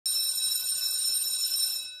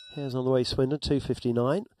Hares on the way, Swindon,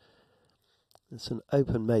 2:59. It's an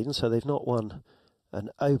open maiden, so they've not won an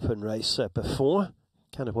open race before.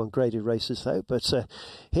 Kind of won graded races though, but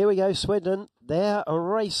here we go, Swindon. They're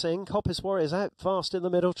racing. Coppice Warriors out fast in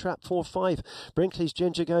the middle. Trap 4-5. Brinkley's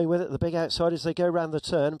Ginger going with it. The big outside as they go round the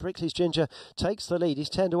turn. Brinkley's Ginger takes the lead. He's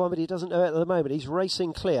 10-1, but he doesn't know it at the moment. He's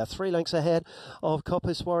racing clear. 3 lengths ahead of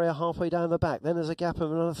Coppice Warrior halfway down the back. Then there's a gap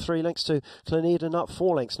of another 3 lengths to Clonedon, up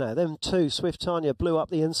 4 lengths now. Then 2. Swift Tanya blew up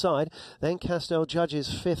the inside. Then Castell Judges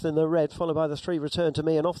 5th in the red, followed by the 3 Return to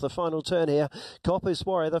Me. And off the final turn here, Coppice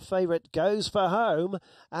Warrior, the favourite, goes for home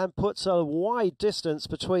and puts a wide distance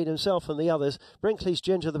between himself and the others. Brinkley's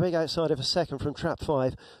Ginger, the big outsider, for second from trap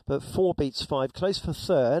 5, but 4 beats 5. Close for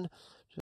third.